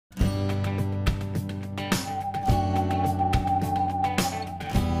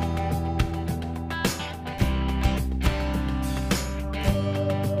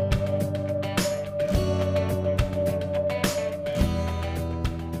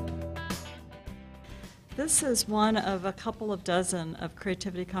This is one of a couple of dozen of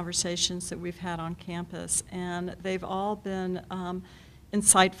creativity conversations that we've had on campus, and they've all been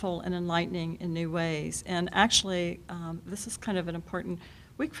insightful and enlightening in new ways. And actually, this is kind of an important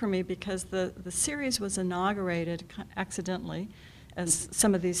week for me because the series was inaugurated accidentally, as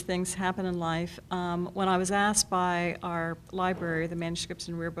some of these things happen in life, when I was asked by our library, the Manuscripts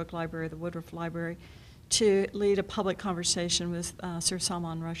and Rare Book Library, the Woodruff Library, to lead a public conversation with Sir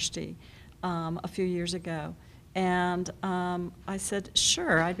Salman Rushdie a few years ago. And I said,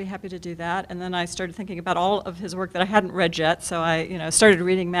 sure, I'd be happy to do that. And then I started thinking about all of his work that I hadn't read yet, so I started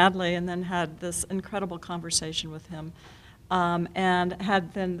reading madly and then had this incredible conversation with him. And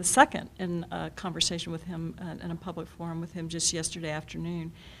had then the second in a conversation with him in a public forum with him just yesterday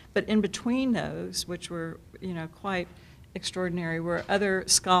afternoon. But in between those, which were quite extraordinary, were other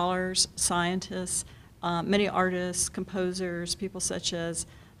scholars, scientists, many artists, composers, people such as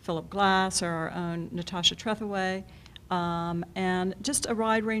Philip Glass or our own Natasha Trethewey, and just a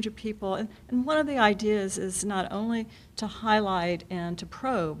wide range of people. And one of the ideas is not only to highlight and to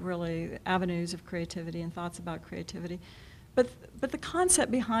probe, really, avenues of creativity and thoughts about creativity, but the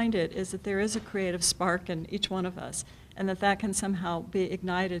concept behind it is that there is a creative spark in each one of us, and that can somehow be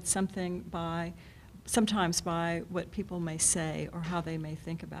ignited sometimes by what people may say or how they may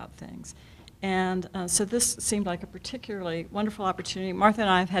think about things. And so this seemed like a particularly wonderful opportunity. Martha and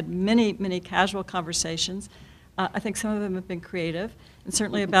I have had many, many casual conversations. I think some of them have been creative, and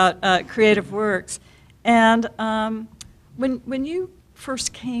certainly about creative works. And when you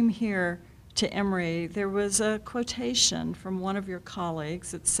first came here to Emory, there was a quotation from one of your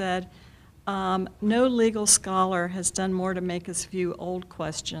colleagues that said, "No legal scholar has done more to make us view old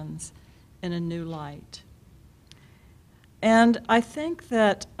questions in a new light." And I think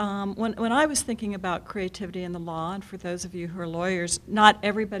that when I was thinking about creativity in the law, and for those of you who are lawyers, not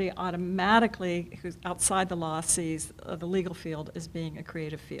everybody automatically who's outside the law sees the legal field as being a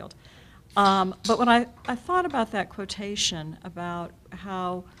creative field. But when I thought about that quotation about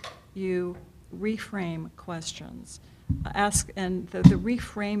how you reframe questions, and the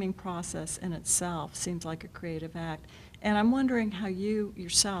reframing process in itself seems like a creative act. And I'm wondering how you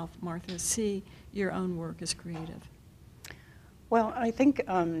yourself, Martha, see your own work as creative. Well, I think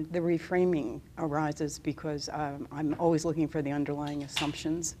the reframing arises because I'm always looking for the underlying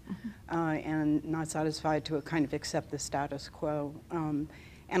assumptions and not satisfied to kind of accept the status quo.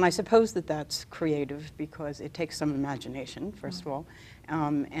 And I suppose that that's creative because it takes some imagination, first of all,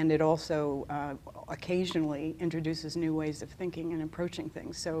 and it also occasionally introduces new ways of thinking and approaching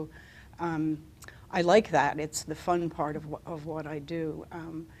things. So I like that. It's the fun part of what I do.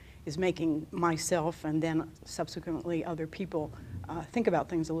 Is making myself and then subsequently other people think about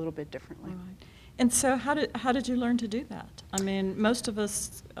things a little bit differently. Right. And so how did you learn to do that? I mean, most of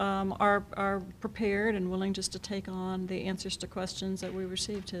us are prepared and willing just to take on the answers to questions that we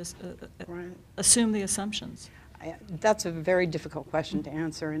receive, to Right. assume the assumptions. That's a very difficult question to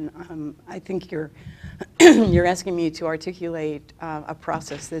answer, and I think you're you're asking me to articulate a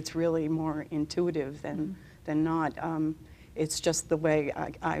process that's really more intuitive than not. It's just the way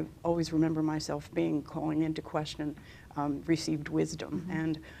I always remember myself calling into question received wisdom,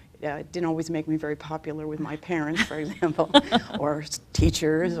 and it didn't always make me very popular with my parents, for example, or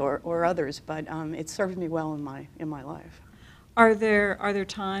teachers or others, but it served me well in my life. Are there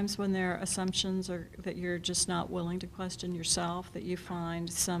times when there are assumptions that you're just not willing to question yourself, that you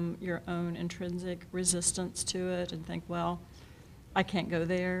find your own intrinsic resistance to it and think, well, I can't go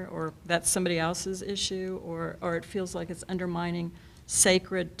there, or that's somebody else's issue, or it feels like it's undermining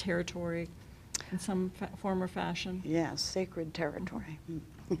sacred territory in some form or fashion? Yes, sacred territory.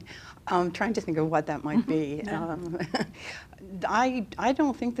 I'm trying to think of what that might be. I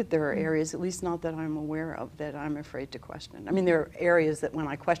don't think that there are areas, at least not that I'm aware of, that I'm afraid to question. I mean, there are areas that when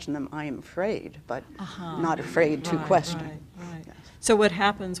I question them, I am afraid, but not afraid to question. Right. Yes. So what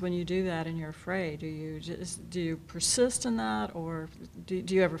happens when you do that and you're afraid? Do you persist in that, or do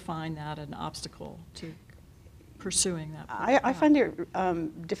you ever find that an obstacle to pursuing that? I find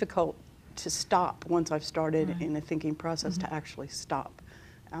it difficult to stop once I've started in a thinking process to actually stop.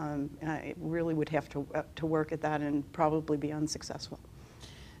 I really would have to work at that and probably be unsuccessful.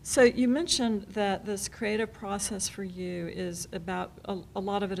 So you mentioned that this creative process for you is about, a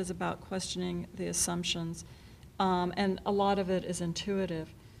lot of it is about questioning the assumptions, and a lot of it is intuitive.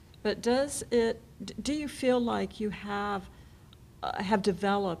 But do you feel like you have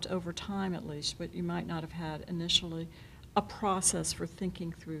developed over time, at least, what you might not have had initially, a process for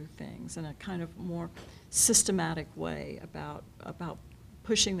thinking through things in a kind of more systematic way about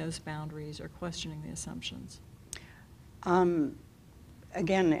pushing those boundaries or questioning the assumptions?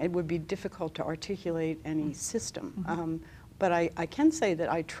 again, it would be difficult to articulate any system. Mm-hmm. But I can say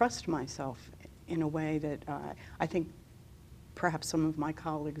that I trust myself in a way that I think perhaps some of my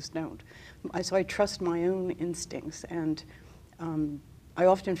colleagues don't. So I trust my own instincts, and I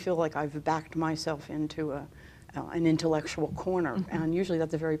often feel like I've backed myself into an intellectual corner, Mm-hmm. and usually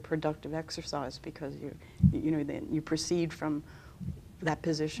that's a very productive exercise because you proceed from that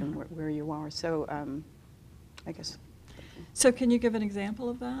position where you are. So I guess. So can you give an example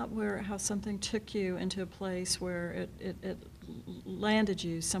of that, how something took you into a place where it landed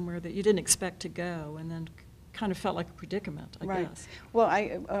you somewhere that you didn't expect to go, and then kind of felt like a predicament, I Right. guess? Well,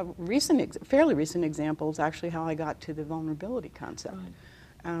 fairly recent example is actually how I got to the vulnerability concept.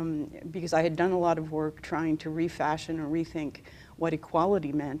 Right. Because I had done a lot of work trying to refashion or rethink what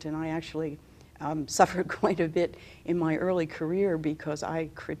equality meant, and I actually suffered quite a bit in my early career because I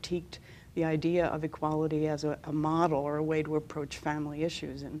critiqued the idea of equality as a model or a way to approach family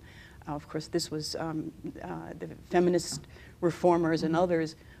issues. And of course, this was the feminist reformers and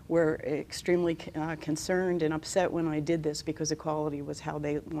others were extremely concerned and upset when I did this because equality was how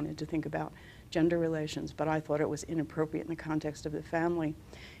they wanted to think about gender relations, but I thought it was inappropriate in the context of the family.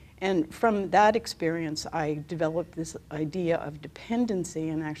 And from that experience, I developed this idea of dependency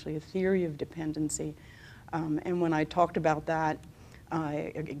and actually a theory of dependency. And when I talked about that,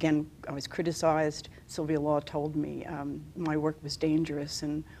 again, I was criticized. Sylvia Law told me my work was dangerous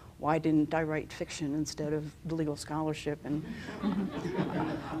and why didn't I write fiction instead of legal scholarship? And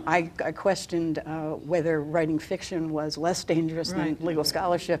I questioned whether writing fiction was less dangerous Right. than legal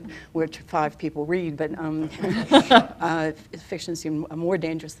scholarship, which 5 people read, but fiction seemed a more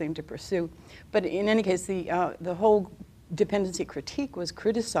dangerous thing to pursue. But in any case, the whole dependency critique was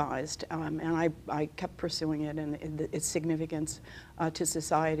criticized, and I kept pursuing it and its significance to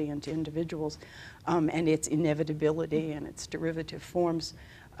society and to individuals, and its inevitability and its derivative forms.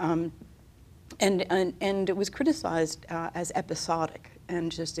 And it was criticized as episodic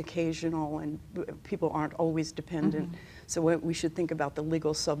and just occasional, and people aren't always dependent. Mm-hmm. So we should think about the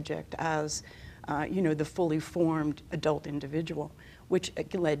legal subject as, the fully formed adult individual, which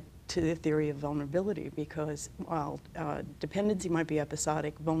led to the theory of vulnerability, because while dependency might be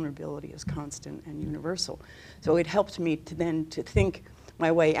episodic, vulnerability is constant and universal. So it helped me to think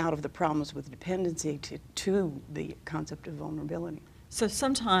my way out of the problems with dependency to the concept of vulnerability. So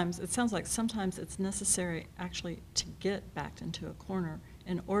sometimes, it sounds like sometimes it's necessary actually to get backed into a corner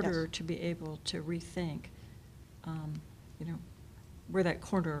in order Yes. to be able to rethink, where that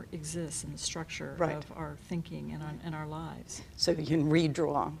corner exists in the structure Right. of our thinking and our lives. So you can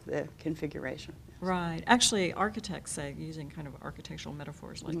redraw the configuration. Right. Actually, architects say, using kind of architectural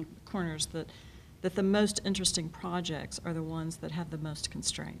metaphors like corners, that the most interesting projects are the ones that have the most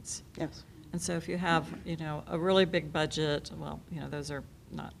constraints. Yes. And so if you have, a really big budget, well, those are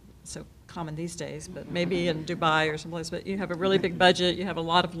not so common these days, but maybe in Dubai or someplace, but you have a really big budget, you have a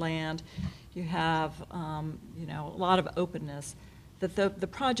lot of land, you have, a lot of openness, that the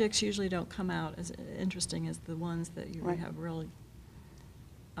projects usually don't come out as interesting as the ones that you Right. have really.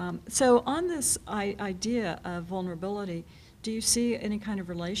 So on this idea of vulnerability, do you see any kind of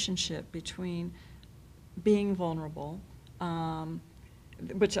relationship between being vulnerable,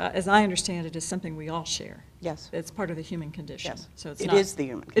 which, as I understand it, is something we all share? Yes. It's part of the human condition. Yes. So it's It not, is the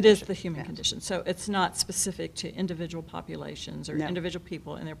human It is condition. the human Yes. condition. So it's not specific to individual populations or No. individual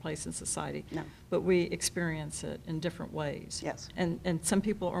people in their place in society. No. But we experience it in different ways. Yes. And some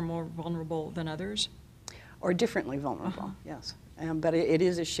people are more vulnerable than others? Or differently vulnerable, Uh-huh. yes. But it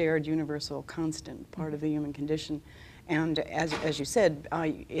is a shared universal constant part of the human condition. And as you said,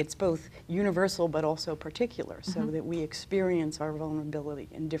 it's both universal but also particular, so that we experience our vulnerability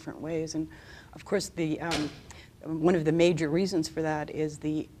in different ways. And of course, one of the major reasons for that is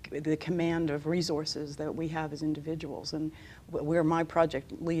the command of resources that we have as individuals. And where my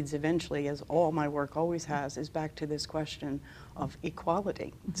project leads eventually, as all my work always has, is back to this question of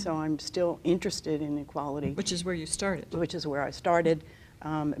equality. So I'm still interested in equality. Which is where you started. Which is where I started.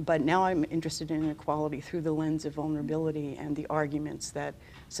 But now I'm interested in equality through the lens of vulnerability and the arguments that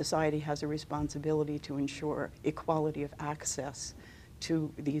society has a responsibility to ensure equality of access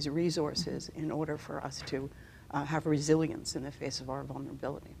to these resources in order for us to have resilience in the face of our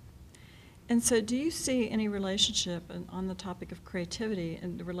vulnerability. And so do you see any relationship on the topic of creativity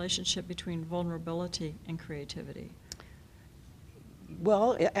and the relationship between vulnerability and creativity?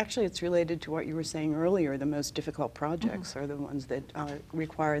 Well, actually, it's related to what you were saying earlier. The most difficult projects are the ones that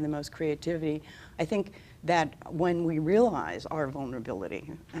require the most creativity. I think that when we realize our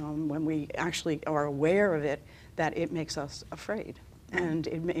vulnerability, when we actually are aware of it, that it makes us afraid. And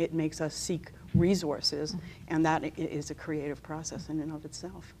it makes us seek resources, and that is a creative process in and of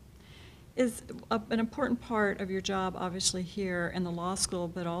itself. Is an important part of your job, obviously here in the law school,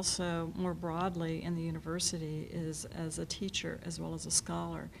 but also more broadly in the university, is as a teacher as well as a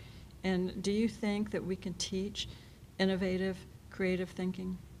scholar. And do you think that we can teach innovative, creative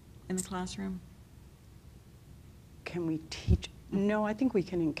thinking in the classroom? Can we teach? No, I think we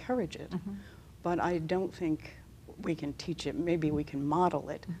can encourage it, but I don't think we can teach it. Maybe we can model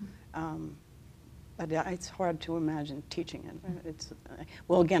it. But it's hard to imagine teaching it. It's,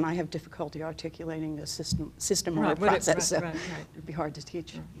 well, again, I have difficulty articulating the system or process, so it'd be hard to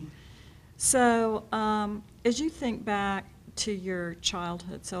teach. So as you think back to your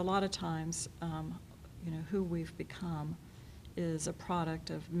childhood, so a lot of times, you know, who we've become is a product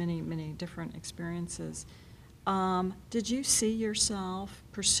of many, many different experiences. Did you see yourself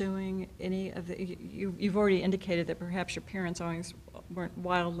pursuing any of the, you've already indicated that perhaps your parents always weren't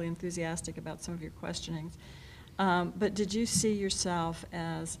wildly enthusiastic about some of your questionings, but did you see yourself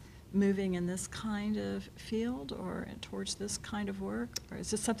as moving in this kind of field or towards this kind of work? Or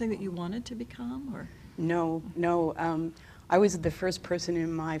is this something that you wanted to become? Or? No, no. I was the first person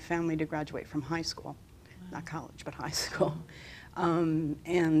in my family to graduate from high school, not college, but high school.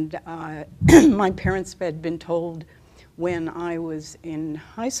 And my parents had been told when I was in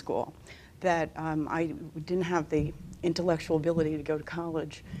high school that I didn't have the intellectual ability to go to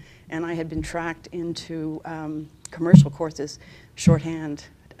college, and I had been tracked into commercial courses, shorthand,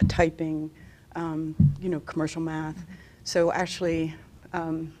 typing, you know, commercial math. So actually,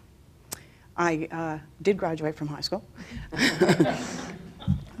 I did graduate from high school.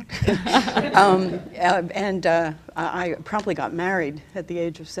 And I promptly got married at the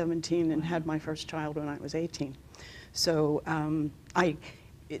age of 17 and had my first child when I was 18. So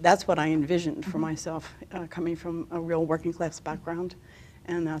that's what I envisioned for myself, coming from a real working class background.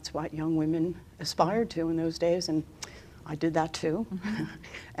 And that's what young women aspired to in those days. And I did that too.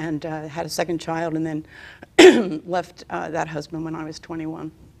 And had a second child, and then left that husband when I was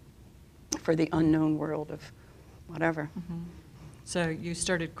 21 for the unknown world of whatever. So you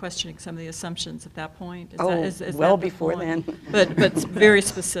started questioning some of the assumptions at that point? Is well before then. But very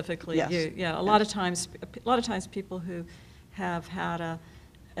specifically, yes. Yeah. A lot of times people who have had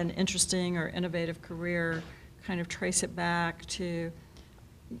an interesting or innovative career kind of trace it back to,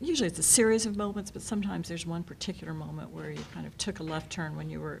 usually it's a series of moments, but sometimes there's one particular moment where you kind of took a left turn when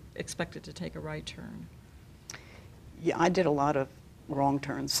you were expected to take a right turn. Yeah, I did a lot of wrong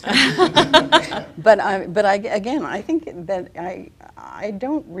turns. But again, I think that I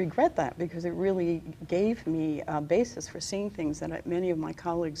don't regret that, because it really gave me a basis for seeing things that many of my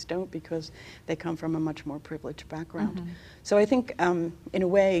colleagues don't, because they come from a much more privileged background. So I think, in a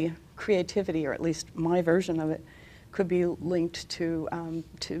way, creativity, or at least my version of it, could be linked to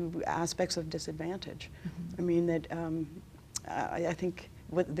aspects of disadvantage. I mean, that I think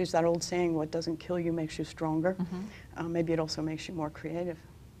there's that old saying, what doesn't kill you makes you stronger. Maybe it also makes you more creative.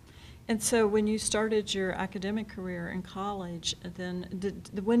 And so when you started your academic career in college, then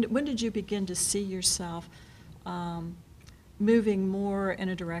when did you begin to see yourself moving more in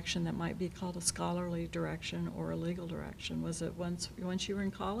a direction that might be called a scholarly direction or a legal direction? Was it once you were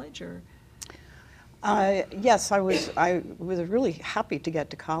in college, or? Yes, I was really happy to get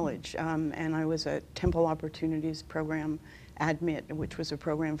to college, and I was at Temple Opportunities Program Admit, which was a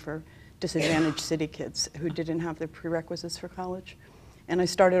program for disadvantaged city kids who didn't have the prerequisites for college. And I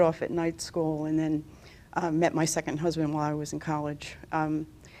started off at night school, and then met my second husband while I was in college. And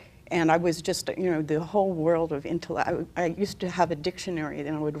I was just, you know, the whole world of intellect. I used to have a dictionary,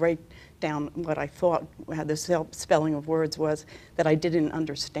 and I would write down what I thought how the spelling of words was that I didn't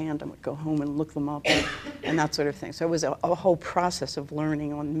understand. I would go home and look them up and that sort of thing. So it was a whole process of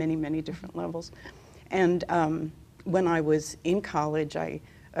learning on many, many different levels. And when I was in college, I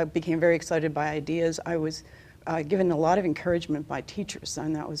became very excited by ideas. I was given a lot of encouragement by teachers,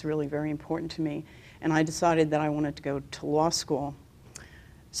 and that was really very important to me. And I decided that I wanted to go to law school.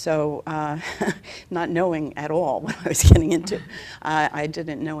 So not knowing at all what I was getting into, I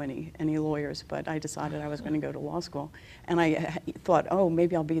didn't know any lawyers, but I decided I was going to go to law school. And I thought, oh,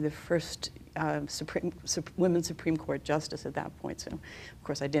 maybe I'll be the first women's Supreme Court justice at that point. So, of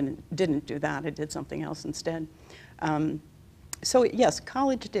course, I didn't do that. I did something else instead. So yes,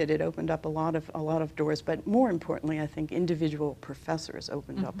 college did. It opened up a lot of doors, but more importantly, I think individual professors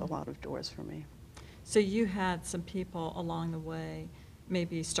opened up a lot of doors for me. So you had some people along the way,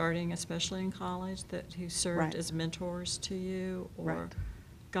 maybe starting especially in college, who served as mentors to you or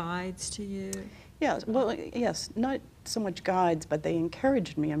guides to you? Yes, well, yes, not so much guides, but they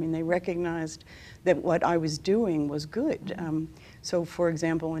encouraged me. I mean, they recognized that what I was doing was good. So, for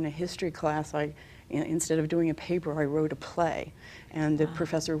example, in a history class, instead of doing a paper, I wrote a play. And the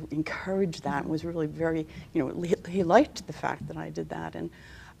professor encouraged that and was really very, he liked the fact that I did that. And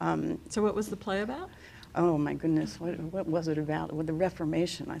so what was the play about? oh my goodness, what was it about? Well, the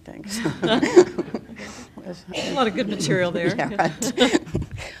Reformation, I think. A lot of good material there. Yeah, right.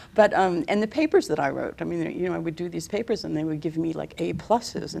 But, and the papers that I wrote, I mean, I would do these papers and they would give me like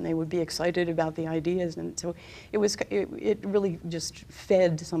A+s and they would be excited about the ideas. And so it really just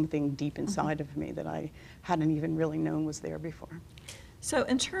fed something deep inside of me that I hadn't even really known was there before. So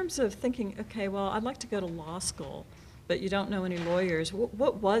in terms of thinking, okay, well, I'd like to go to law school, but you don't know any lawyers,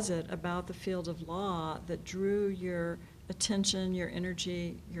 what was it about the field of law that drew your attention, your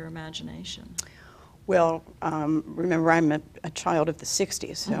energy, your imagination? Well, remember, I'm a child of the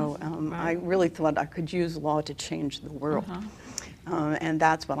 60s, so right. I really thought I could use law to change the world. And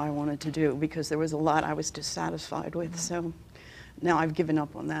that's what I wanted to do, because there was a lot I was dissatisfied with, so now I've given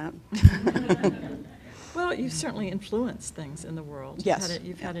up on that. Well, you've certainly influenced things in the world. Yes.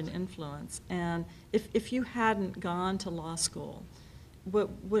 You've had an influence. And if you hadn't gone to law school,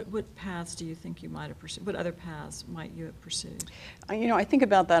 what paths do you think you might have pursued? What other paths might you have pursued? I think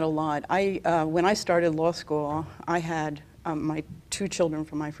about that a lot. When I started law school, I had my 2 children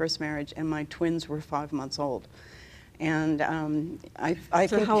from my first marriage, and my twins were 5 months old. And I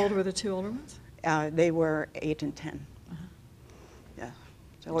So think, how old were the 2 older ones? they were 8 and 10. Yeah.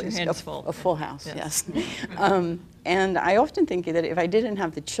 So Your it's hands full. a full house, Yes. yes. And I often think that if I didn't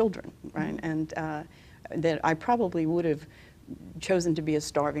have the children, right, and that I probably would have chosen to be a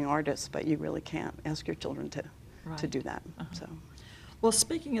starving artist, but you really can't ask your children to do that. So, Well,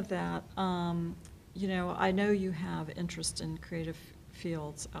 speaking of that, I know you have interest in creative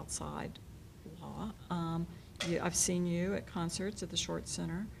fields outside law. I've seen you at concerts at the Short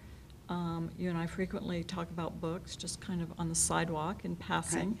Center. You and I frequently talk about books, just kind of on the sidewalk in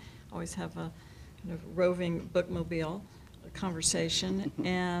passing. Right. Always have a kind of roving bookmobile conversation.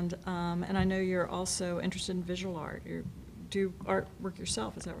 And I know you're also interested in visual art. You do artwork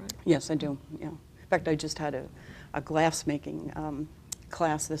yourself, is that right? yes, I do, yeah. In fact, I just had a glass-making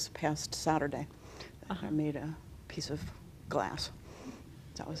class this past Saturday. I made a piece of glass.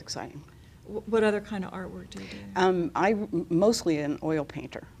 That was exciting. What other kind of artwork do you do? I'm mostly an oil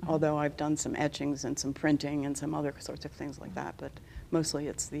painter, although I've done some etchings and some printing and some other sorts of things like that, but mostly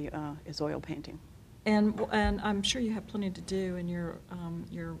it's oil painting. And I'm sure you have plenty to do in your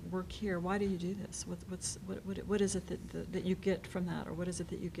work here. Why do you do this? What is it that you get from that, or what is it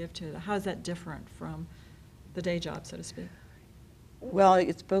that you give to it? How is that different from the day job, so to speak? Well,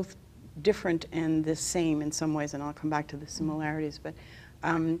 it's both different and the same in some ways, and I'll come back to the similarities. But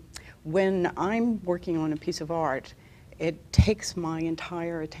when I'm working on a piece of art, it takes my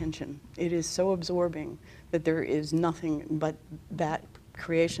entire attention. It is so absorbing that there is nothing but that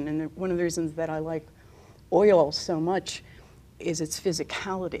creation. And one of the reasons that I like oil so much is its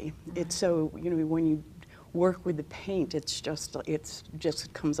physicality. Right. It's so, when you work with the paint, it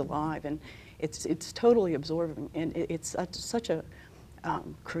just comes alive, and it's totally absorbing, and it's such a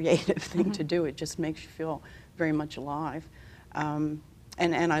creative thing to do. It just makes you feel very much alive.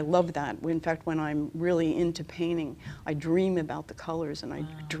 And I love that. In fact, when I'm really into painting, I dream about the colors and I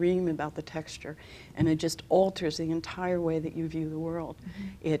dream about the texture, and it just alters the entire way that you view the world.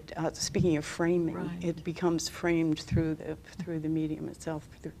 Speaking of framing, it becomes framed through the medium itself,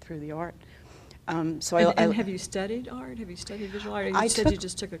 through the art. And have you studied art? Have you studied visual art? Or you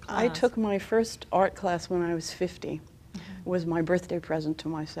just took a class. I took my first art class when I was 50. It was my birthday present to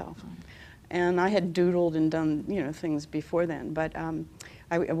myself. And I had doodled and done, things before then, but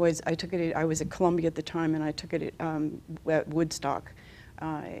I was at Columbia at the time, and I took it at Woodstock,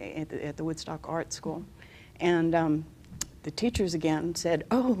 at the Woodstock Art School. And the teachers again said,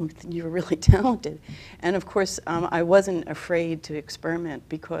 "Oh, you're really talented." And of course, I wasn't afraid to experiment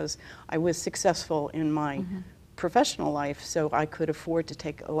because I was successful in my professional life, so I could afford to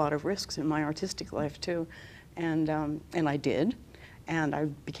take a lot of risks in my artistic life too. And I did. And I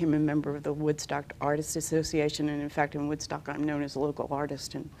became a member of the Woodstock Artists Association, and in fact in Woodstock I'm known as a local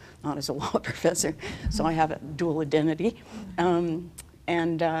artist and not as a law professor, so I have a dual identity. And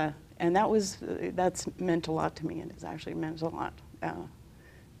that's meant a lot to me, and it's actually meant a lot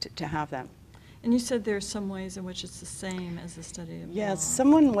to have that. And you said there are some ways in which it's the same as the study of law. Yes,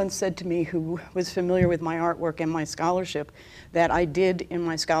 someone once said to me who was familiar with my artwork and my scholarship that I did in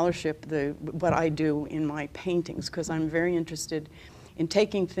my scholarship what I do in my paintings, because I'm very interested in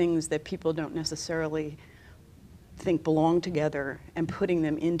taking things that people don't necessarily think belong together and putting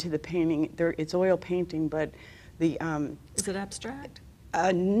them into the painting. It's oil painting, but The Is it abstract?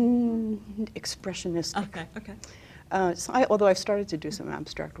 expressionistic. Okay, okay. Although I've started to do some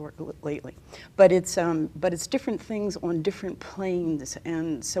abstract work lately, but it's different things on different planes,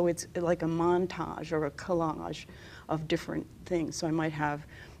 and so it's like a montage or a collage of different things. So I might have,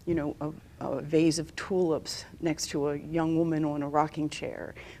 you know, a vase of tulips next to a young woman on a rocking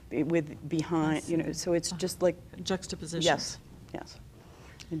chair, with behind, you know. So it's just like juxtaposition. Yes, yes,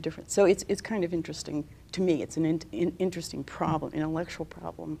 and different. So it's kind of interesting to me. It's an interesting problem, intellectual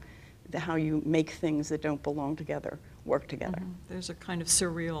problem, how you make things that don't belong together work together. Mm-hmm. There's a kind of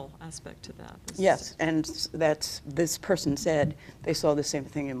surreal aspect to that. Yes, and this person said they saw the same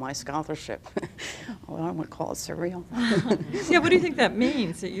thing in my scholarship. Well, I wouldn't call it surreal. Yeah, what do you think that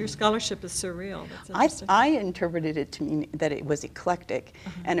means, that your scholarship is surreal? That's interesting. I interpreted it to mean that it was eclectic,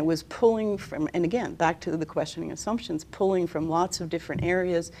 and it was pulling from, and again, back to the questioning assumptions, pulling from lots of different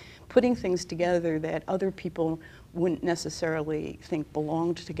areas, putting things together that other people wouldn't necessarily think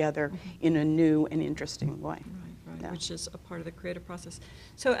belonged together in a new and interesting way. Right, Yeah. which is a part of the creative process.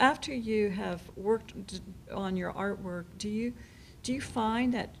 So after you have worked on your artwork, do you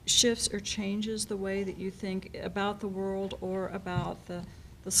find that shifts or changes the way that you think about the world or about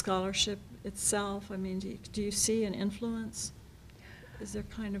the scholarship itself? I mean, do you see an influence? Is there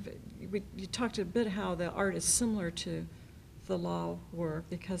kind of, you talked a bit how the art is similar to the law work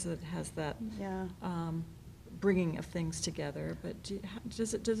because it has that Yeah. bringing of things together, but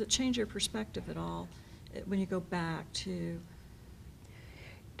does it change your perspective at all when you go back to?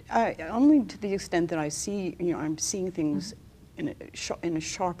 Only to the extent that I see, you know, I'm seeing things in a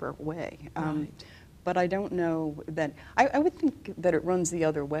sharper way. Right. But I don't know that, I would think that it runs the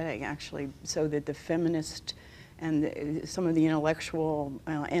other way, actually, so that the feminist and some of the intellectual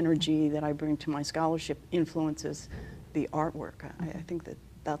energy that I bring to my scholarship influences the artwork. I think that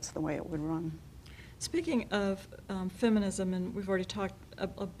that's the way it would run. Speaking of feminism, and we've already talked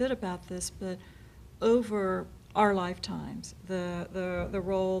a bit about this, but over our lifetimes, the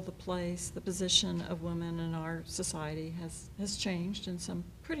role, the place, the position of women in our society has changed in some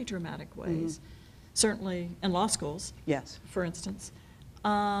pretty dramatic ways. Certainly in law schools, Yes. for instance.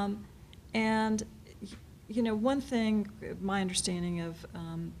 And, you know, one thing, my understanding of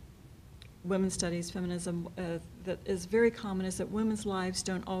women's studies, feminism, that is very common is that women's lives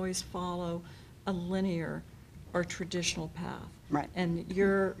don't always follow a linear or traditional path. Right. And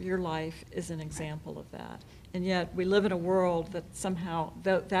your life is an example of that. And yet we live in a world that somehow,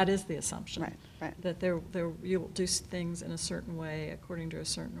 that is the assumption. Right, right. That you'll do things in a certain way according to a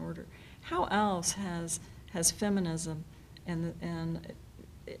certain order. How else has feminism and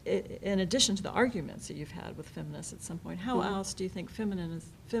in addition to the arguments that you've had with feminists at some point, how else do you think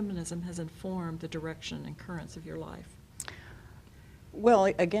feminism has informed the direction and currents of your life? Well,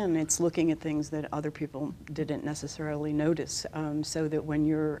 again, it's looking at things that other people didn't necessarily notice. So that when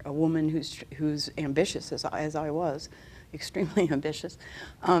you're a woman who's ambitious, as I was, extremely ambitious,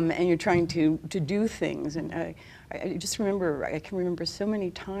 and you're trying to do things, and I just remember, I can remember so many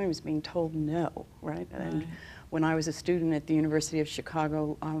times being told no, right? And when I was a student at the University of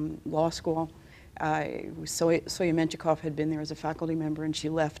Chicago Law School, Soya Menchikov had been there as a faculty member, and she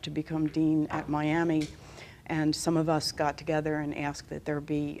left to become dean at Miami. And some of us got together and asked that there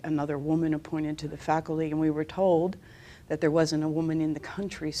be another woman appointed to the faculty, and we were told that there wasn't a woman in the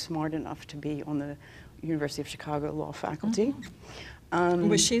country smart enough to be on the University of Chicago law faculty.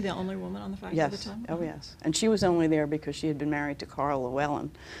 Was she the only woman on the faculty at the time? Oh yes, and she was only there because she had been married to Carl Llewellyn,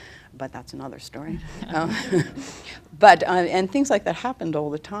 but that's another story. And things like that happened all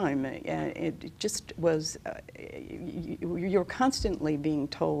the time. It just was, you're constantly being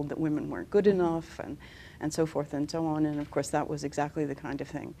told that women weren't good enough, and so forth and so on. And of course, that was exactly the kind of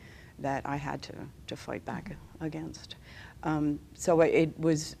thing that I had to fight back against. So it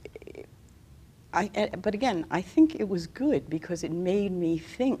was, but again, I think it was good because it made me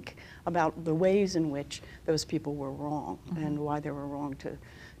think about the ways in which those people were wrong and why they were wrong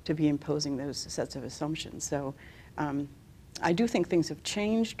to be imposing those sets of assumptions. So I do think things have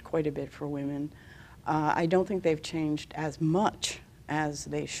changed quite a bit for women. I don't think they've changed as much as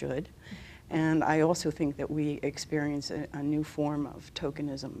they should. And I also think that we experience a new form of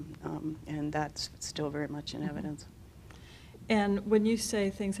tokenism, and that's still very much in evidence. And when you say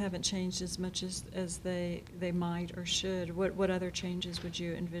things haven't changed as much as they might or should, what other changes would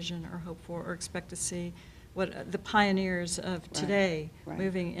you envision or hope for or expect to see? What the pioneers of today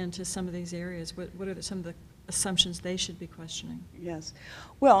moving into some of these areas, what are some of the assumptions they should be questioning? Yes.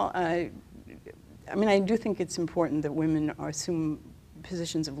 Well, I mean, I do think it's important that women assume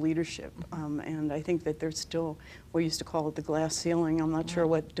positions of leadership. And I think that there's still, we used to call it the glass ceiling. I'm not sure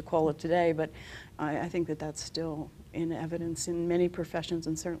what to call it today, but I think that that's still in evidence in many professions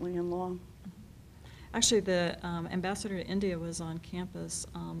and certainly in law. Actually, the ambassador to India was on campus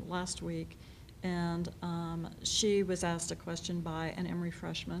last week, and she was asked a question by an Emory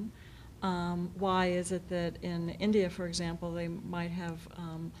freshman. Why is it that in India, for example, they might have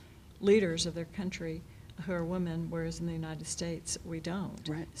leaders of their country who are women, whereas in the United States we don't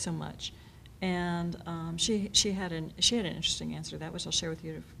so much? And she had an interesting answer to that, which I'll share with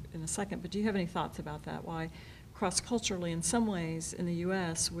you in a second. But do you have any thoughts about that? Why cross-culturally, in some ways, in the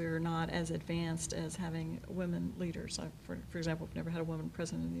U.S., we're not as advanced as having women leaders? For example, we've never had a woman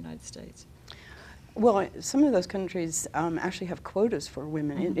president in the United States. Well, some of those countries actually have quotas for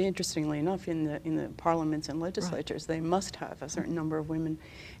women. Mm-hmm. Interestingly enough, in the parliaments and legislatures, they must have a certain number of women.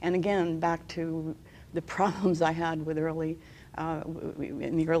 And again, back to the problems I had with in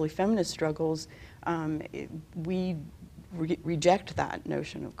the early feminist struggles, we reject that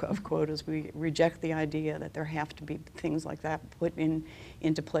notion of quotas. We reject the idea that there have to be things like that put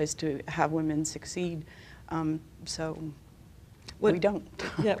into place to have women succeed. We don't.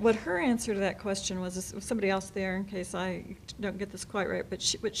 Yeah, what her answer to that question was somebody else there, in case I don't get this quite right,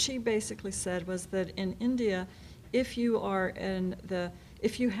 but what she basically said was that in India, if you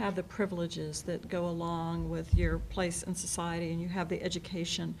have the privileges that go along with your place in society and you have the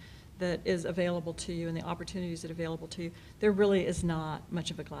education that is available to you and the opportunities that are available to you, there really is not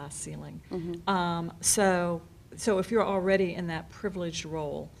much of a glass ceiling. Mm-hmm. So if you're already in that privileged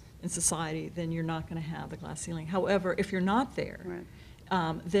role in society, then you're not going to have the glass ceiling. However, if you're not there,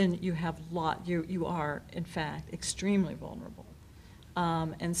 then you are in fact extremely vulnerable.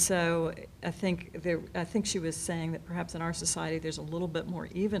 And so I think she was saying that perhaps in our society there's a little bit more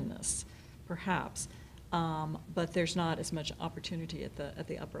evenness, perhaps, but there's not as much opportunity at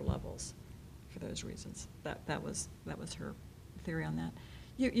the upper levels for those reasons. That was her theory on that.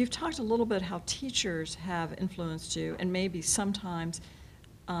 You've talked a little bit how teachers have influenced you, and maybe sometimes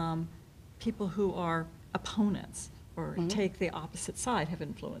people who are opponents or mm-hmm. take the opposite side have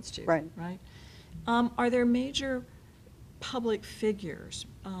influenced you. Right? Are there major public figures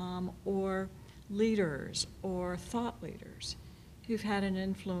or leaders or thought leaders who've had an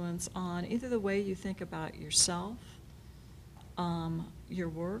influence on either the way you think about yourself, your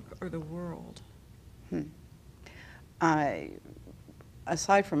work, or the world?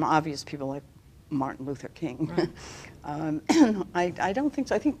 Aside from obvious people like Martin Luther King, I don't think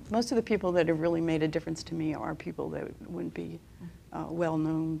so. I think most of the people that have really made a difference to me are people that wouldn't be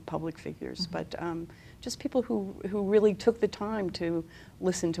well-known public figures, mm-hmm. but just people who really took the time to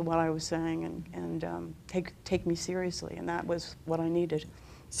listen to what I was saying and take me seriously, and that was what I needed.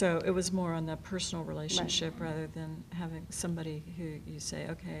 So it was more on the personal relationship rather than having somebody who you say,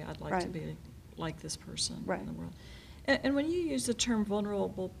 okay, I'd like to be like this person in the world. And when you use the term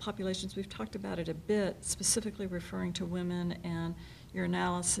vulnerable populations, we've talked about it a bit, specifically referring to women and your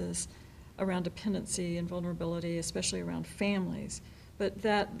analysis around dependency and vulnerability, especially around families. But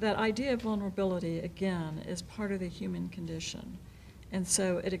that idea of vulnerability, again, is part of the human condition. And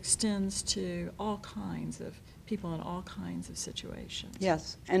so it extends to all kinds of people in all kinds of situations.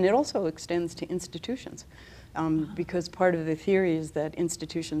 Yes, and it also extends to institutions, because part of the theory is that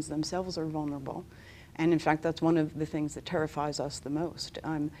institutions themselves are vulnerable. And in fact, that's one of the things that terrifies us the most.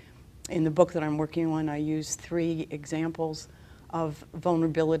 In the book that I'm working on, I use 3 examples of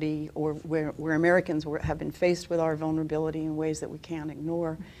vulnerability, or where Americans have been faced with our vulnerability in ways that we can't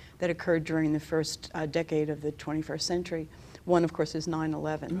ignore, that occurred during the first decade of the 21st century. One, of course, is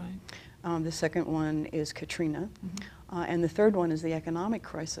 9/11. The second one is Katrina. Mm-hmm. And the third one is the economic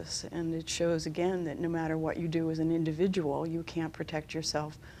crisis. And it shows, again, that no matter what you do as an individual, you can't protect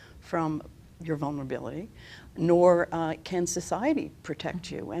yourself from your vulnerability, nor can society protect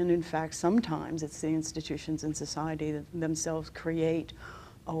you. And in fact, sometimes it's the institutions in society that themselves create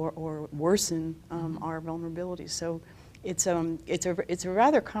or worsen our vulnerabilities. So it's a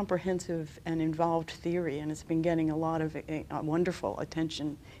rather comprehensive and involved theory, and it's been getting a lot of wonderful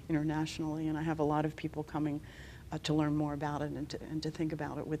attention internationally, and I have a lot of people coming to learn more about it and to think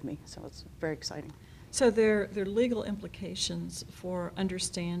about it with me. So it's very exciting. So there are legal implications for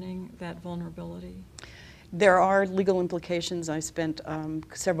understanding that vulnerability? There are legal implications. I spent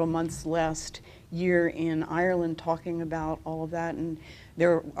several months last year in Ireland talking about all of that, and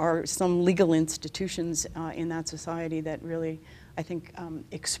there are some legal institutions in that society that really, I think,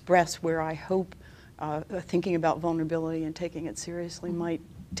 express where I hope thinking about vulnerability and taking it seriously mm-hmm. might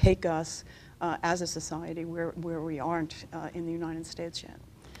take us as a society where we aren't in the United States yet.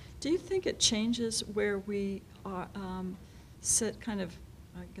 Do you think it changes where we are, sit kind of,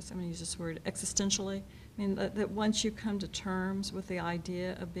 I guess I'm going to use this word, existentially? I mean, that once you come to terms with the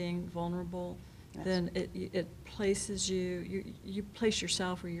idea of being vulnerable, Yes. then it places you place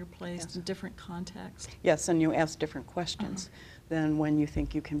yourself where you're placed Yes. in different contexts. Yes, and you ask different questions than when you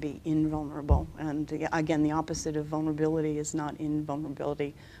think you can be invulnerable. And again, the opposite of vulnerability is not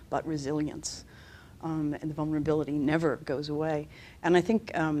invulnerability, but resilience. And the vulnerability never goes away. And I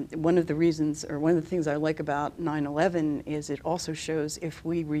think one of the reasons, or one of the things I like about 9/11 is it also shows if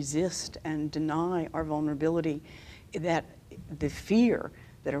we resist and deny our vulnerability, that the fear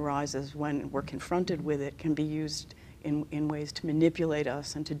that arises when we're confronted with it can be used in ways to manipulate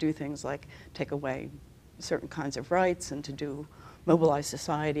us and to do things like take away certain kinds of rights and to mobilize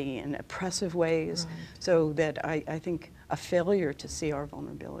society in oppressive ways. Right. So that I think a failure to see our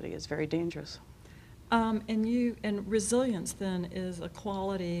vulnerability is very dangerous. And resilience then is a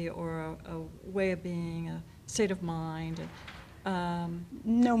quality or a way of being, a state of mind.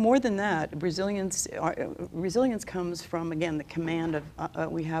 No, more than that. Resilience comes from, again, the command of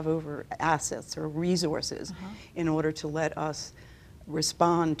we have over assets or resources in order to let us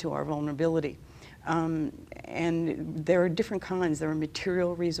respond to our vulnerability. And there are different kinds. There are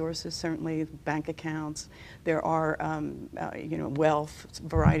material resources, certainly bank accounts. There are, wealth,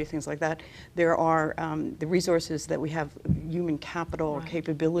 variety of things like that. There are the resources that we have, human capital or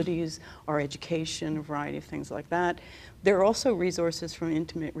capabilities, our education, a variety of things like that. There are also resources from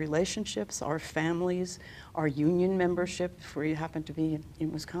intimate relationships, our families, our union membership, if we happen to be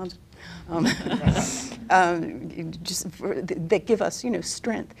in Wisconsin. That give us,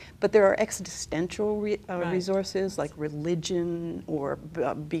 strength. But there are existential resources like religion or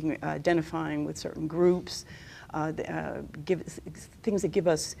identifying with certain groups, things that give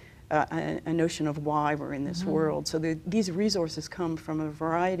us a notion of why we're in this world. So these resources come from a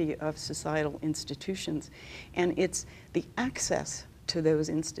variety of societal institutions, and it's the access to those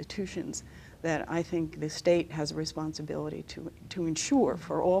institutions that I think the state has a responsibility to ensure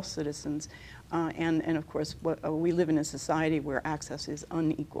for all citizens. And of course, we live in a society where access is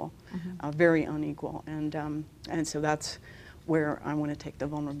unequal, very unequal. And so that's where I want to take the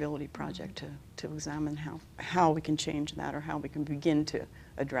Vulnerability Project to examine how we can change that, or how we can begin to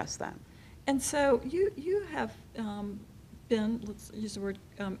address that. And so you have been, let's use the word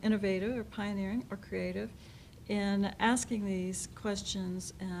innovative or pioneering or creative in asking these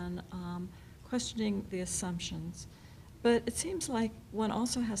questions and questioning the assumptions. But it seems like one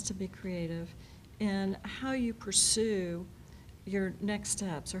also has to be creative in how you pursue your next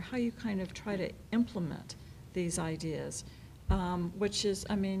steps, or how you kind of try to implement these ideas. Which is,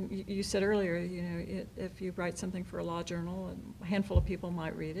 I mean, you said earlier, if you write something for a law journal, a handful of people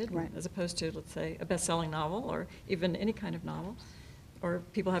might read it, as opposed to, let's say, a best-selling novel, or even any kind of novel, or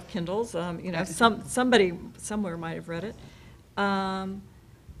people have Kindles. Somebody somewhere might have read it.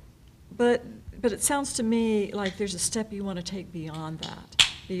 But it sounds to me like there's a step you want to take beyond that,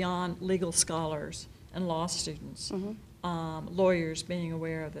 beyond legal scholars and law students. Lawyers being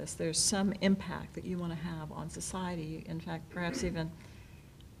aware of this. There's some impact that you want to have on society, in fact, perhaps even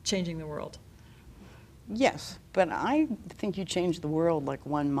changing the world. Yes, but I think you change the world like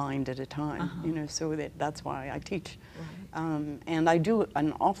one mind at a time, so that's why I teach. And I do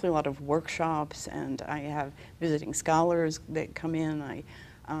an awfully lot of workshops, and I have visiting scholars that come in.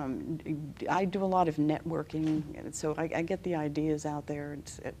 I do a lot of networking, and so I get the ideas out there.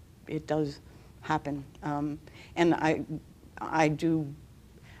 It does happen. And I do,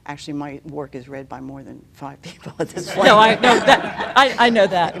 actually my work is read by more than 5 people at this point. No, I know that. I know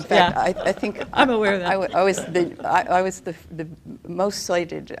that. In fact, I think I'm aware of that. I was the most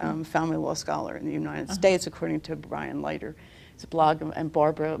cited family law scholar in the United States, according to Brian Leiter. His blog, and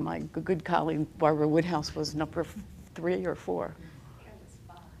Barbara, my good colleague Barbara Woodhouse, was number 3 or 4.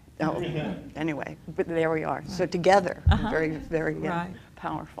 Oh, anyway, but there we are. So together, very, very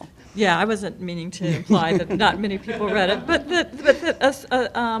powerful. Yeah, I wasn't meaning to imply that not many people read it, but that a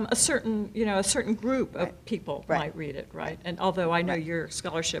certain group of people might read it, right? And although I know your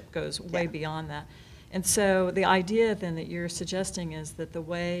scholarship goes way beyond that, and so the idea then that you're suggesting is that the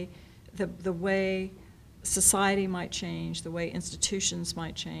way society might change, the way institutions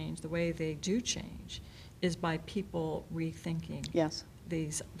might change, the way they do change, is by people rethinking. Yes.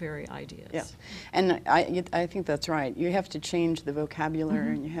 These very ideas. Yes, and I think that's right. You have to change the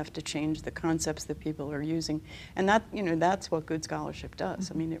vocabulary, and you have to change the concepts that people are using, and that's what good scholarship does.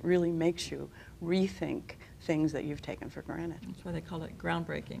 I mean, it really makes you rethink things that you've taken for granted. That's why they call it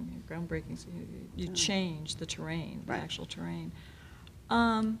groundbreaking. Groundbreaking, so you change the terrain, the actual terrain.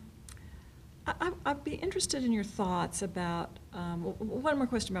 I'd be interested in your thoughts about one more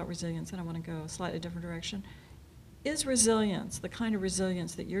question about resilience, and I want to go a slightly different direction. is resilience, the kind of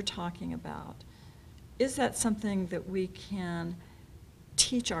resilience that you're talking about, is that something that we can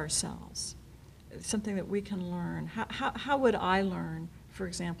teach ourselves, something that we can learn? How would I learn, for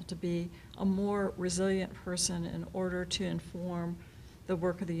example, to be a more resilient person in order to inform the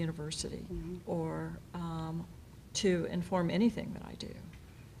work of the university, Mm-hmm. or to inform anything that I do?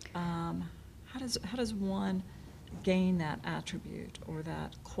 How does one gain that attribute or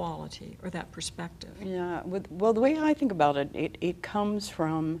that quality or that perspective? Yeah, well, the way I think about it, it comes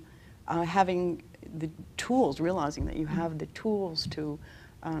from having the tools, realizing that you have the tools to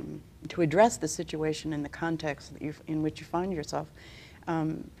address the situation in the context that in which you find yourself.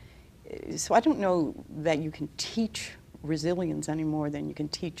 So I don't know that you can teach resilience any more than you can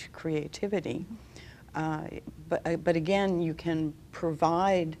teach creativity. But again, you can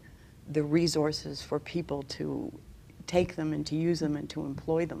provide the resources for people to take them and to use them and to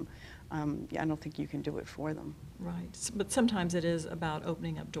employ them. I don't think you can do it for them. Right, but sometimes it is about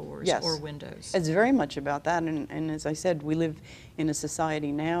opening up doors Yes. or windows. It's very much about that, and as I said, we live in a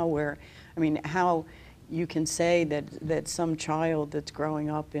society now where, I mean, how you can say that some child that's growing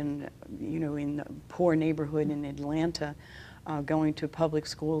up in, in a poor neighborhood in Atlanta, going to public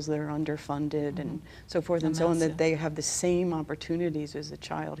schools that are underfunded and so forth and so on, that they have the same opportunities as a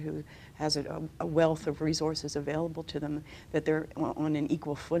child who has a wealth of resources available to them, that they're on an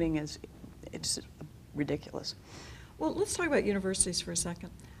equal footing, it's ridiculous. Well, let's talk about universities for a second.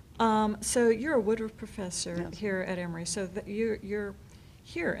 So you're a Woodruff professor Yes. here at Emory, so you're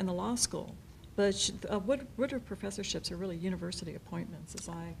here in the law school, but Woodruff professorships are really university appointments, as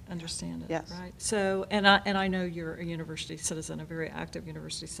I understand it, Yes. right? So, and I know you're a university citizen, a very active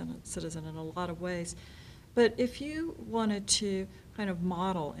university citizen in a lot of ways, but if you wanted to kind of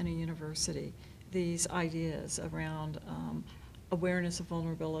model in a university these ideas around awareness of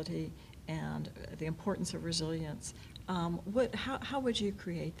vulnerability and the importance of resilience, how would you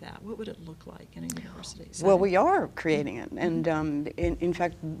create that? What would it look like in a university setting? Well, we are creating it, and in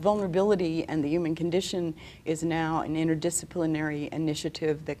fact, vulnerability and the human condition is now an interdisciplinary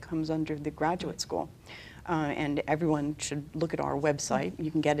initiative that comes under the graduate school. And everyone should look at our website.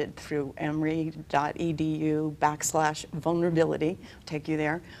 You can get it through emory.edu/vulnerability. Take you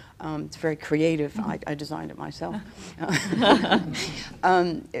there. It's very creative. I designed it myself.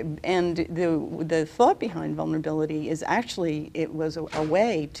 And the thought behind vulnerability is actually it was a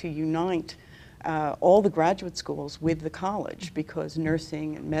way to unite all the graduate schools with the college, because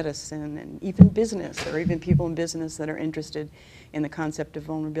nursing and medicine and even business, there are even people in business that are interested in the concept of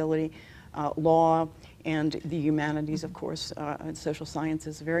vulnerability. Law and the humanities, of course, and social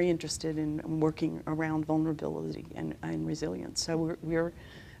sciences, very interested in working around vulnerability and resilience. So we're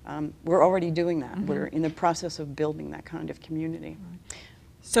already doing that. We're in the process of building that kind of community. Right.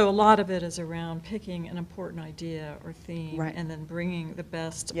 So a lot of it is around picking an important idea or theme, Right. and then bringing the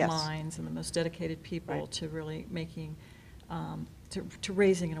best Yes. minds and the most dedicated people Right. to really making, to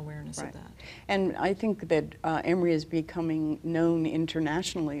raising an awareness Right. of that. And I think that Emory is becoming known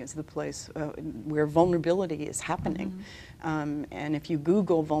internationally as the place where vulnerability is happening. And if you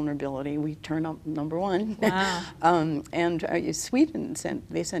Google vulnerability, we turn up #1. Wow. And Sweden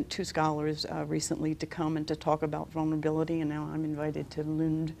sent 2 scholars recently to come and to talk about vulnerability, and now I'm invited to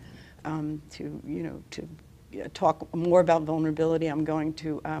Lund to talk more about vulnerability. I'm going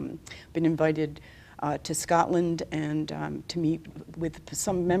to been invited to Scotland and to meet with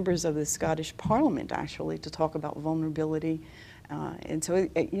some members of the Scottish Parliament, actually, to talk about vulnerability. And so,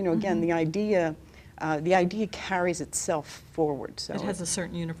 again, the idea carries itself forward. So It has a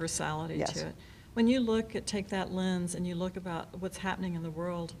certain universality Yes. to it. When you take that lens and you look about what's happening in the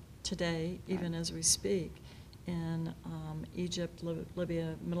world today, even as we speak, in Egypt,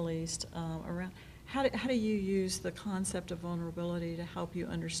 Libya, Middle East, around, how do you use the concept of vulnerability to help you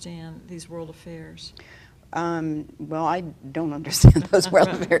understand these world affairs? Well, I don't understand those world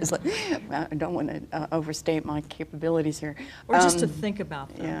affairs. I don't want to overstate my capabilities here. Or just to think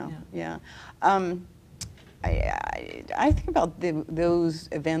about them. Yeah. I think about those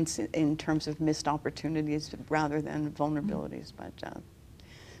events in terms of missed opportunities rather than vulnerabilities. But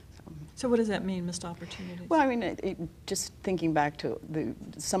So what does that mean, missed opportunities? well, I mean, just thinking back to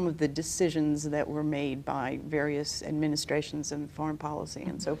some of the decisions that were made by various administrations in foreign policy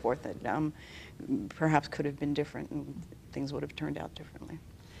and so forth that perhaps could have been different and things would have turned out differently.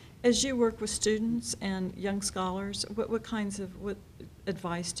 As you work with students and young scholars, what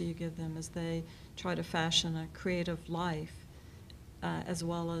advice do you give them as they try to fashion a creative life as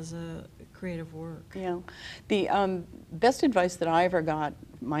well as a creative work? Yeah. The best advice that I ever got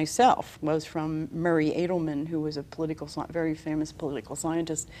myself was from Murray Edelman, who was a very famous political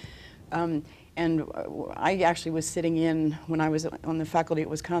scientist. And I actually was sitting in, when I was on the faculty at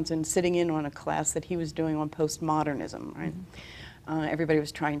Wisconsin, sitting in on a class that he was doing on postmodernism, right? Everybody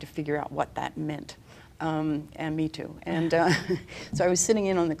was trying to figure out what that meant. And me too. And so I was sitting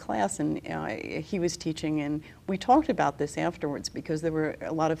in on the class, and he was teaching, and we talked about this afterwards because there were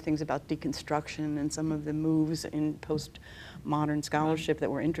a lot of things about deconstruction and some of the moves in postmodern scholarship that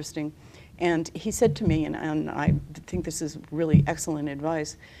were interesting. And he said to me, and I think this is really excellent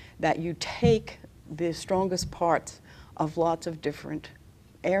advice, that you take the strongest parts of lots of different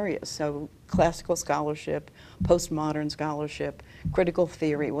areas. So classical scholarship, postmodern scholarship, critical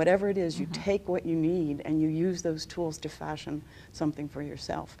theory, whatever it is, you take what you need and you use those tools to fashion something for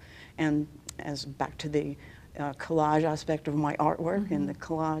yourself. And as back to the collage aspect of my artwork and the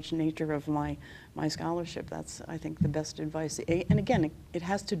collage nature of my scholarship, that's, I think, the best advice. And again, it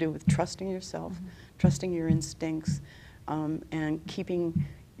has to do with trusting yourself, trusting your instincts, and keeping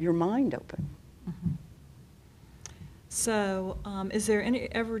your mind open. So is there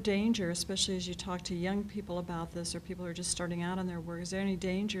any ever danger, especially as you talk to young people about this or people who are just starting out in their work, is there any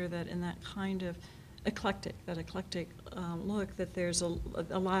danger that in that kind of eclectic look, that there's a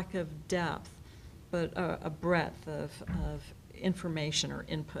lack of depth, but a breadth of information or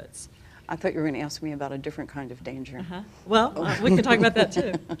inputs? I thought you were going to ask me about a different kind of danger. Well, we can talk about that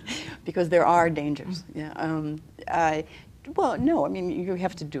too. Because there are dangers, yeah. Well, no, I mean, you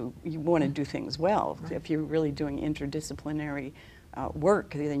want to do things well. Right. If you're really doing interdisciplinary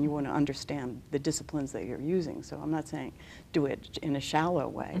work, then you want to understand the disciplines that you're using. So I'm not saying do it in a shallow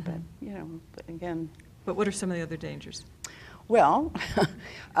way, but, but again. But what are some of the other dangers? Well,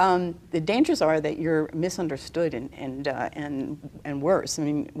 the dangers are that you're misunderstood and worse. I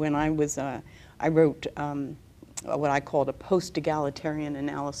mean, when I was, I wrote what I called a post-egalitarian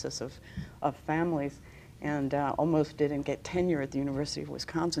analysis of families, and almost didn't get tenure at the University of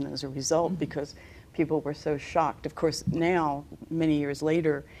Wisconsin as a result because people were so shocked. Of course, now, many years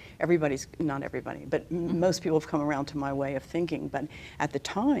later, not everybody, but most people have come around to my way of thinking. But at the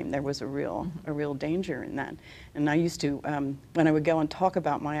time, there was a real danger in that. And I used to, when I would go and talk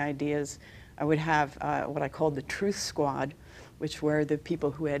about my ideas, I would have what I called the truth squad, which were the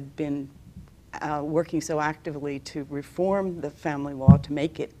people who had been working so actively to reform the family law to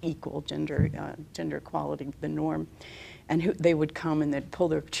make it equal, gender equality, the norm. And they would come and they'd pull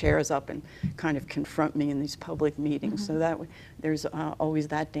their chairs up and kind of confront me in these public meetings. So that there's always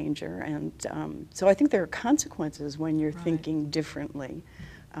that danger. And so I think there are consequences when you're thinking differently.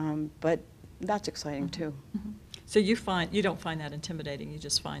 But that's exciting too. So you don't find that intimidating, you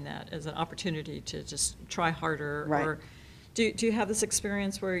just find that as an opportunity to just try harder. Right. Or do you have this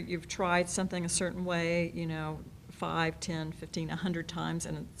experience where you've tried something a certain way, 5, 10, 15, 100 times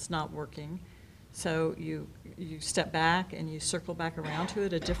and it's not working? So you step back and you circle back around to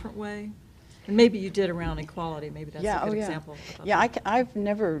it a different way? And maybe you did around equality, maybe that's a good example. I've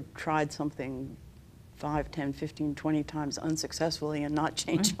never tried something 5, 10, 15, 20 times unsuccessfully and not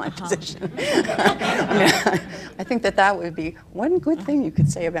change my position. I think that would be one good thing you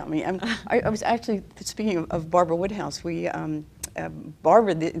could say about me. I was actually, speaking of Barbara Woodhouse,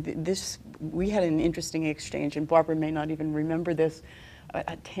 Barbara, we had an interesting exchange, and Barbara may not even remember this,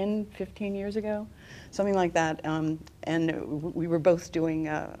 10, 15 years ago, something like that. And we were both doing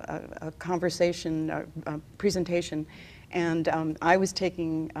a conversation, a presentation, and I was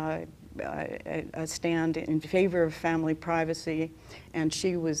taking a stand in favor of family privacy, and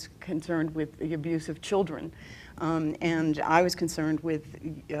she was concerned with the abuse of children. And I was concerned with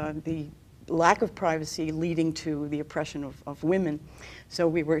the lack of privacy leading to the oppression of women. So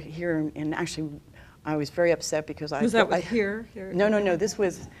we were here, and actually I was very upset because Was that here? No, this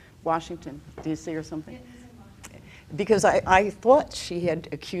was Washington, D.C. or something. Because I thought she had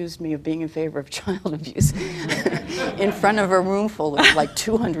accused me of being in favor of child abuse in front of a room full of like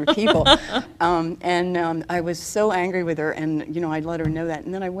 200 people. I was so angry with her, and I let her know that.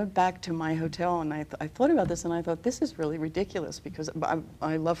 And then I went back to my hotel, and I thought about this, and I thought, this is really ridiculous, because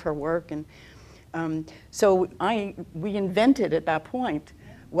I love her work. And so we invented at that point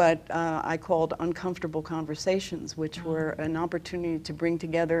what I called uncomfortable conversations, which were an opportunity to bring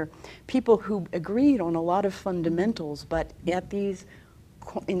together people who agreed on a lot of fundamentals, but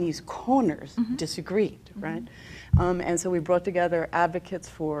in these corners disagreed, right? And so we brought together advocates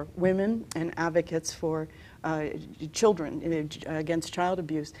for women and advocates for children against child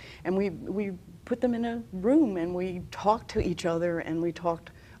abuse. And we put them in a room, and we talked to each other, and we talked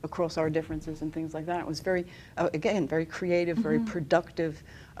across our differences and things like that. It was very, again, very creative, very productive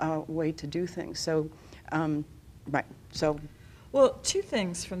way to do things. So, right. So, Well, two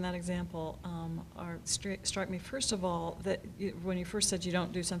things from that example strike me. First of all, that when you first said you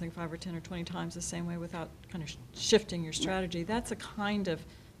don't do something 5 or 10 or 20 times the same way without kind of shifting your strategy, that's a kind of,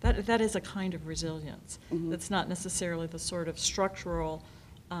 that is a kind of resilience. That's not necessarily the sort of structural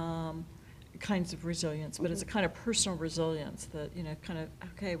kinds of resilience, but it's a kind of personal resilience that, you know, kind of,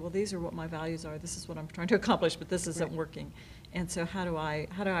 okay, well, these are what my values are, this is what I'm trying to accomplish, but this isn't working. And so how do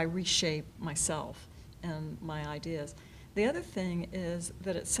I reshape myself and my ideas? The other thing is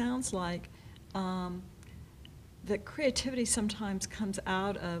that it sounds like that creativity sometimes comes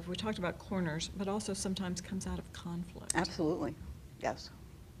out of, we talked about corners, but also sometimes comes out of conflict. Absolutely, yes.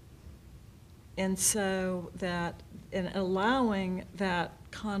 And so that in allowing that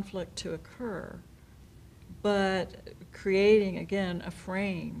conflict to occur, but creating, again, a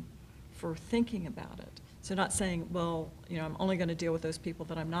frame for thinking about it. So not saying, well, you know, I'm only going to deal with those people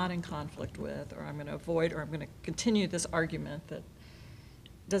that I'm not in conflict with, or I'm going to avoid, or I'm going to continue this argument that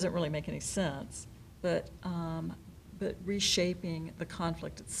doesn't really make any sense, but reshaping the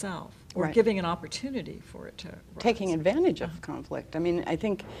conflict itself, or giving an opportunity for it to rise. Taking advantage of conflict. I mean, I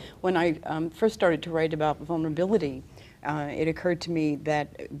think when I first started to write about vulnerability, it occurred to me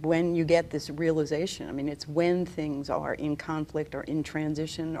that when you get this realization, I mean, it's when things are in conflict or in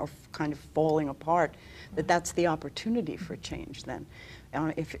transition or kind of falling apart, that's the opportunity for change then.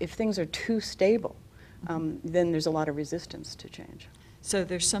 If things are too stable, then there's a lot of resistance to change. So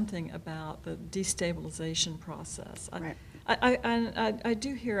there's something about the destabilization process. Right. I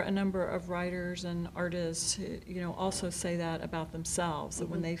do hear a number of writers and artists who, you know, also say that about themselves, that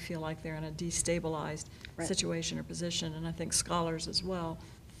when they feel like they're in a destabilized situation or position, and I think scholars as well,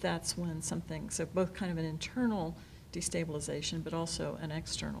 that's when something, so both kind of an internal destabilization, but also an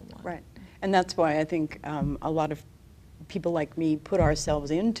external one. Right. And that's why I think a lot of people like me put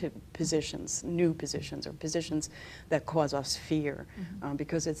ourselves into positions, new positions, or positions that cause us fear,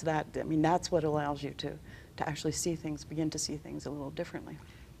 because it's that, I mean, that's what allows you to actually see things, begin to see things a little differently.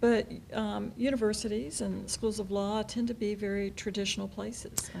 But universities and schools of law tend to be very traditional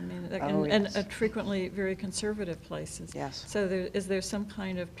places. I mean, and frequently very conservative places. Yes. So is there some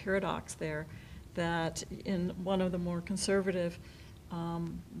kind of paradox there that in one of the more conservative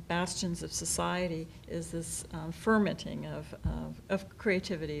bastions of society is this fermenting of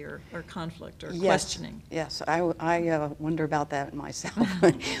creativity or conflict or questioning? Yes, I wonder about that myself.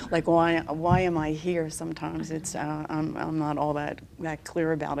 Like, why am I here? Sometimes it's I'm not all that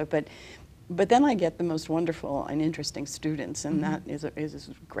clear about it, but then I get the most wonderful and interesting students, and that is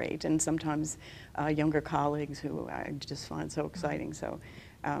great. And sometimes younger colleagues who I just find so exciting. So,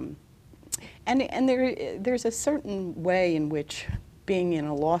 and there's a certain way in which being in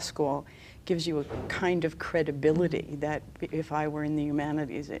a law school gives you a kind of credibility that if I were in the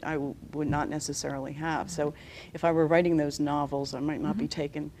humanities, I would not necessarily have. So if I were writing those novels, I might not be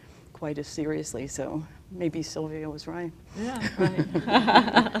taken quite as seriously. So maybe Sylvia was right. Yeah,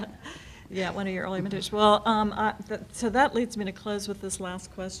 right. Yeah, one of your early mentors. Well, so that leads me to close with this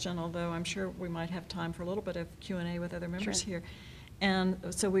last question, although I'm sure we might have time for a little bit of Q&A with other members here. And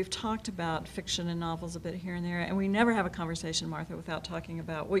so we've talked about fiction and novels a bit here and there, and we never have a conversation, Martha, without talking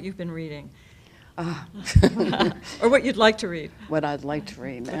about what you've been reading. Or what you'd like to read. What I'd like to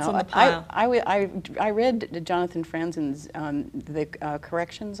read. What's on the pile? I read Jonathan Franzen's The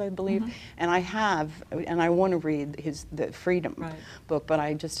Corrections, I believe, and and I want to read the Freedom book, but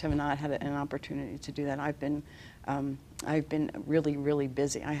I just have not had an opportunity to do that. I've been really, really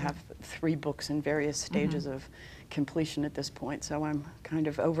busy. I have 3 books in various stages of completion at this point, so I'm kind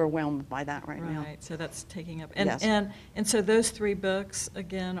of overwhelmed by that right now. Right, so that's taking up. And so those 3 books,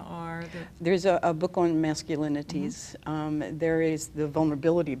 again, are There's a book on masculinities. There is the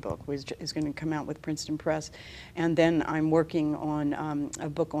Vulnerability book, which is going to come out with Princeton Press, and then I'm working on a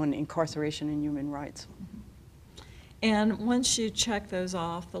book on incarceration and human rights. And once you check those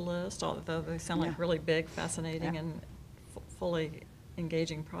off the list, although they sound like really big, fascinating, and fully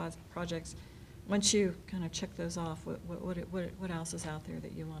engaging projects, once you kind of check those off, what else is out there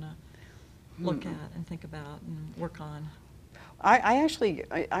that you want to look at and think about and work on?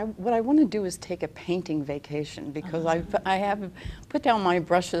 What I want to do is take a painting vacation, because I have put down my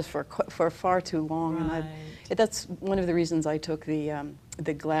brushes for far too long, and that's one of the reasons I took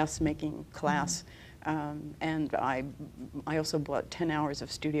the glass making class. And I also bought 10 hours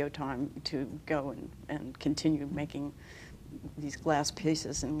of studio time to go and continue making these glass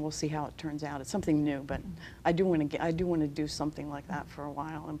pieces, and we'll see how it turns out. It's something new, but I do want to do something like that for a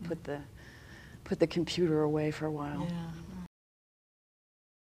while and put the computer away for a while. Yeah.